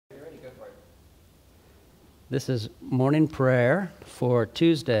This is morning prayer for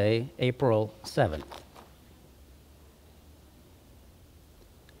Tuesday, April 7th.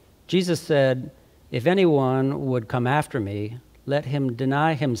 Jesus said, "If anyone would come after me, let him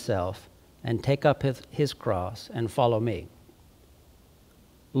deny himself and take up his cross and follow me."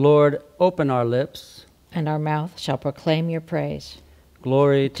 Lord, open our lips, and our mouth shall proclaim your praise.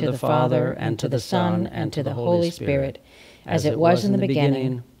 Glory to the Father, and to the Son, and to the Holy Spirit, as it was in the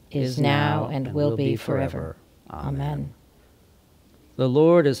beginning, is now, and will be forever. Amen. The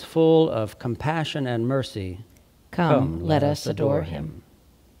Lord is full of compassion and mercy. Come, let us adore him.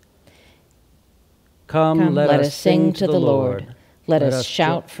 Come, let us sing to the Lord. Let us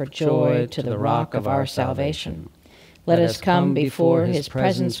shout for joy to the rock of our salvation. Let us come before his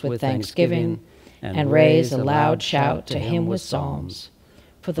presence with thanksgiving, and raise a loud shout to him with psalms.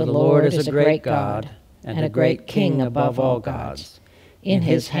 For the Lord is a great God, and a great King above all gods. In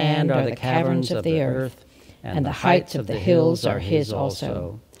his hand are the caverns of the earth, and the heights of the hills are his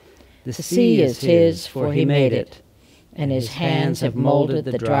also. The sea is his, for he made it, and his hands have molded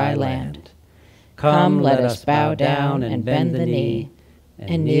the dry land. Come, let us bow down and bend the knee,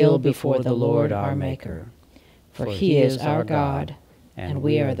 and kneel before the Lord our Maker. For he is our God, and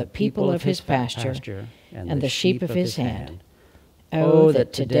we are the people of his pasture, and the sheep of his hand. Oh,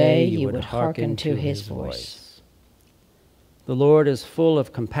 that today you would hearken to his voice. The Lord is full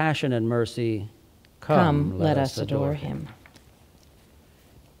of compassion and mercy. Come, let us adore him.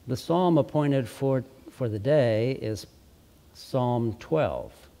 The psalm appointed for the day is Psalm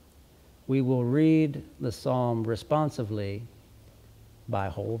 12. We will read the psalm responsively by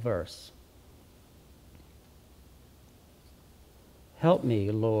whole verse. Help me,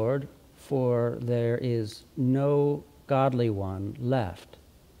 Lord, for there is no godly one left.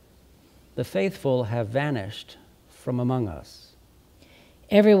 The faithful have vanished from among us.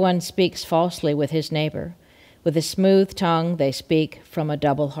 Everyone speaks falsely with his neighbor. With a smooth tongue they speak from a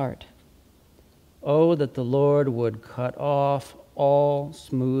double heart. Oh, that the Lord would cut off all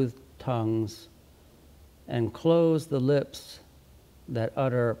smooth tongues and close the lips that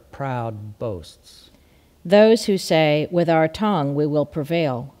utter proud boasts. Those who say, "With our tongue we will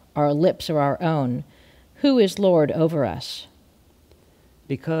prevail, our lips are our own, who is Lord over us?"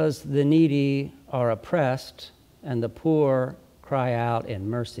 Because the needy are oppressed and the poor cry out in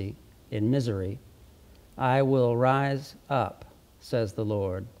misery, I will rise up, says the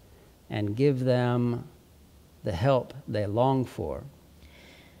Lord, and give them the help they long for.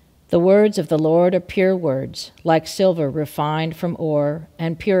 The words of the Lord are pure words, like silver refined from ore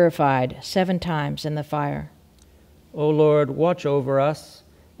and purified 7 times in the fire. O Lord, watch over us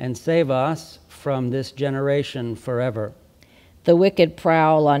and save us from this generation forever. The wicked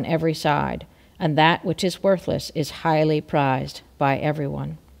prowl on every side, and that which is worthless is highly prized by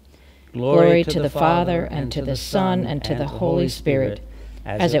everyone. Glory to the Father, and to the Son, and to the Holy Spirit,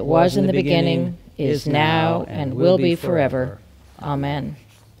 as it was in the beginning, is now, and will be forever. Amen.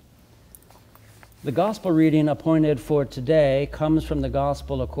 The gospel reading appointed for today comes from the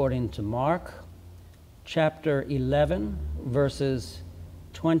gospel according to Mark, chapter 11, verses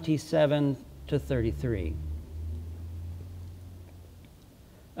 27 to 33.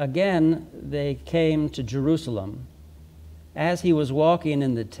 Again, they came to Jerusalem. As he was walking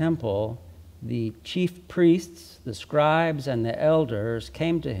in the temple, the chief priests, the scribes, and the elders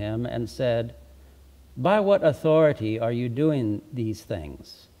came to him and said, "By what authority are you doing these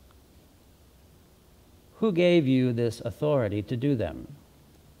things? Who gave you this authority to do them?"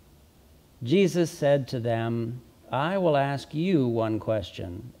 Jesus said to them, "I will ask you one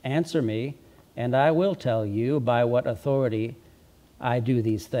question. Answer me, and I will tell you by what authority I do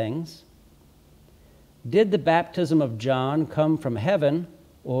these things. Did the baptism of John come from heaven,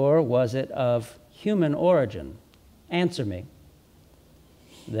 or was it of human origin? Answer me."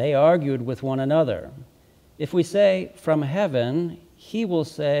 They argued with one another. "If we say, 'From heaven,' he will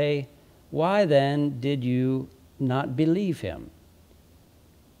say, 'Why then did you not believe him?'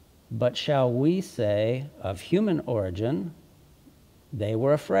 But shall we say, 'Of human origin'?" They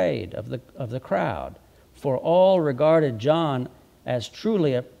were afraid of the crowd, for all regarded John as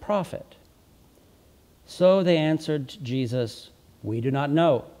truly a prophet. So they answered Jesus, "We do not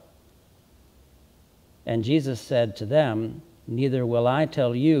know." And Jesus said to them, "Neither will I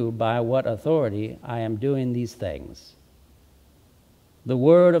tell you by what authority I am doing these things." The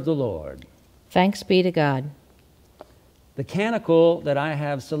word of the Lord. Thanks be to God. The canticle that I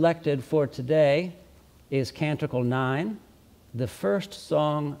have selected for today is Canticle 9, the first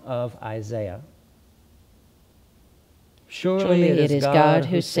song of Isaiah. Surely it is God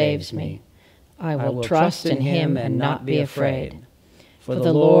who saves me. I will trust in him and not be afraid. For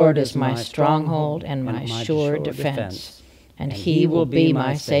the Lord is my stronghold and my sure defense, and he will be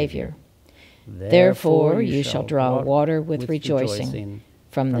my Savior. Therefore you shall draw water with rejoicing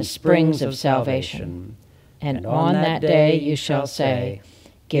from the springs of salvation. And on that day you shall say,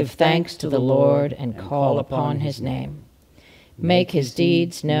 Give thanks to the Lord and call upon his name. Make his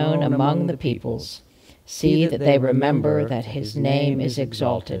deeds known among the peoples. See that they remember that his name is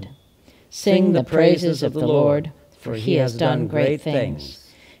exalted. Sing the praises of the Lord, for he has done great things,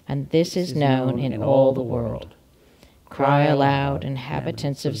 and this is known in all the world. Cry aloud,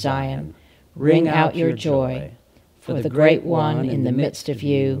 inhabitants of Zion, ring out your joy, for the great one in the midst of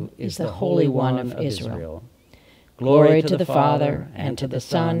you is the Holy One of Israel. Glory to the Father, and to the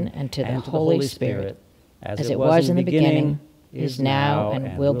Son, and to the Holy Spirit, as it was in the beginning, is now,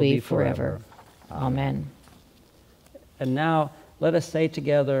 and will be forever. Amen. And now let us say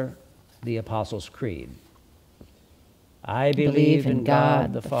together the Apostles' Creed. I believe in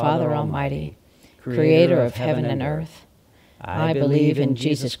God, the Father Almighty, creator of heaven and earth. I believe in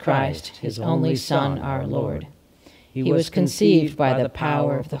Jesus Christ, his only Son, our Lord. He was conceived by the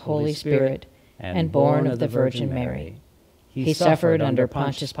power of the Holy Spirit and born of the Virgin Mary. He suffered under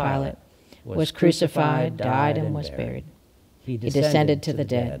Pontius Pilate, was crucified, died, and was buried. He descended to the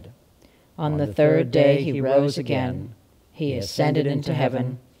dead. On the third day he rose again. He ascended into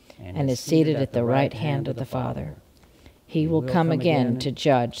heaven and is seated at the right hand of the Father. He will come again to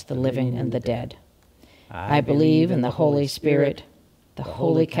judge the living and the dead. I believe in the Holy Spirit, the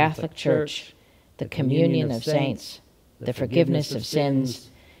Holy Catholic Church, the communion of saints, the forgiveness of sins,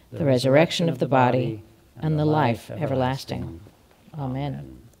 the resurrection of the body, and the life everlasting.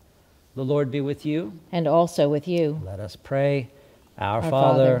 Amen. The Lord be with you. And also with you. Let us pray. Our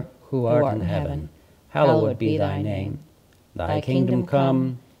Father, who art in heaven, hallowed be thy name. Thy kingdom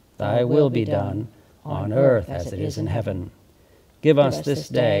come, thy will be done, on earth as it is in heaven. Give us this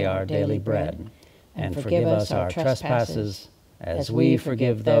day our daily bread, and forgive us our trespasses, as we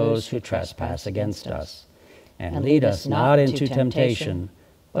forgive those who trespass against us. And lead us not into temptation,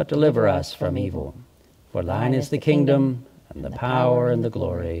 but deliver us from evil. For thine is the kingdom, and the power, and the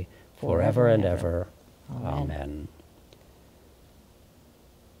glory, forever and ever. Amen.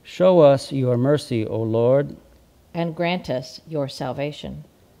 Show us your mercy, O Lord, and grant us your salvation.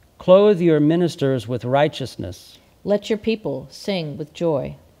 Clothe your ministers with righteousness. Let your people sing with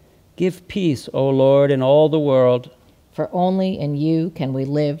joy. Give peace, O Lord, in all the world. For only in you can we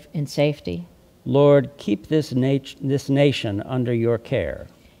live in safety. Lord, keep this nation under your care.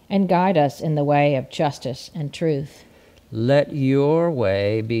 And guide us in the way of justice and truth. Let your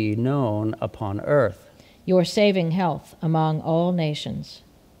way be known upon earth. Your saving health among all nations.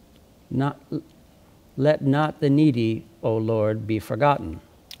 Let not the needy, O Lord, be forgotten.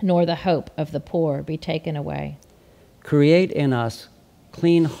 Nor the hope of the poor be taken away. Create in us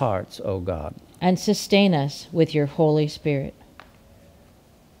clean hearts, O God. And sustain us with your Holy Spirit.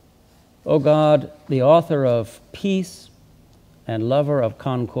 O God, the author of peace and lover of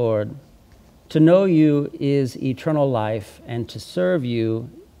concord, to know you is eternal life, and to serve you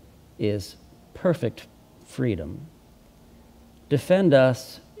is perfect freedom. Defend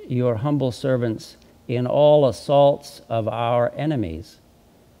us, your humble servants, in all assaults of our enemies,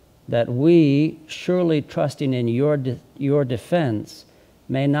 that we, surely trusting in your defense,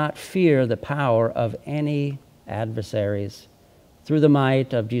 may not fear the power of any adversaries, through the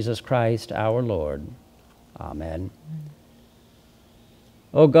might of Jesus Christ our Lord. Amen.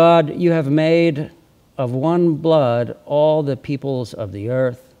 O God, you have made of one blood all the peoples of the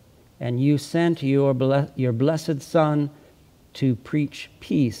earth, and you sent your blessed Son to preach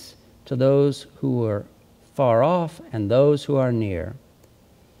peace to those who are far off and those who are near.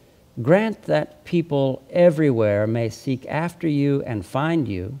 Grant that people everywhere may seek after you and find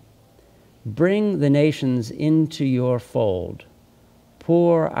you. Bring the nations into your fold.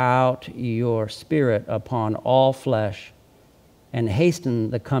 Pour out your Spirit upon all flesh, and hasten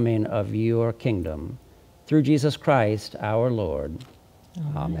the coming of your kingdom. Through Jesus Christ our Lord.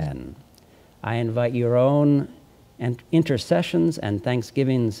 Amen. I invite your own intercessions and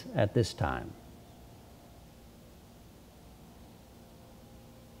thanksgivings at this time.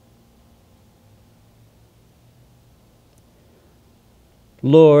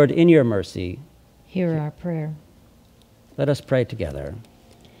 Lord, in your mercy, hear our prayer. Let us pray together.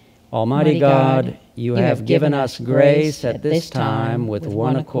 Almighty God, you have given us grace at this time with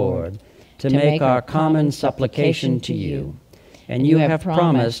one accord to make our common supplication to you. And you have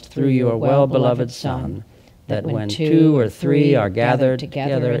promised through your well-beloved Son that when 2 or 3 are gathered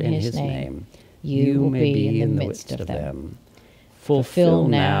together in his name, you may be in the midst of them. Fulfill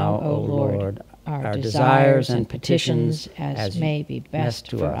now, O Lord, our desires and petitions as may be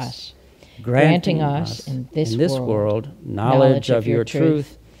best for us, granting us in this world knowledge of your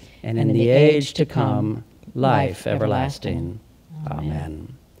truth, and in the age to come, life everlasting.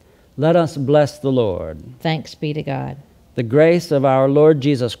 Amen. Let us bless the Lord. Thanks be to God. The grace of our Lord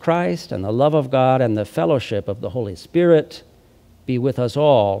Jesus Christ and the love of God and the fellowship of the Holy Spirit be with us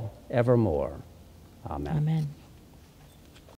all evermore. Amen. Amen.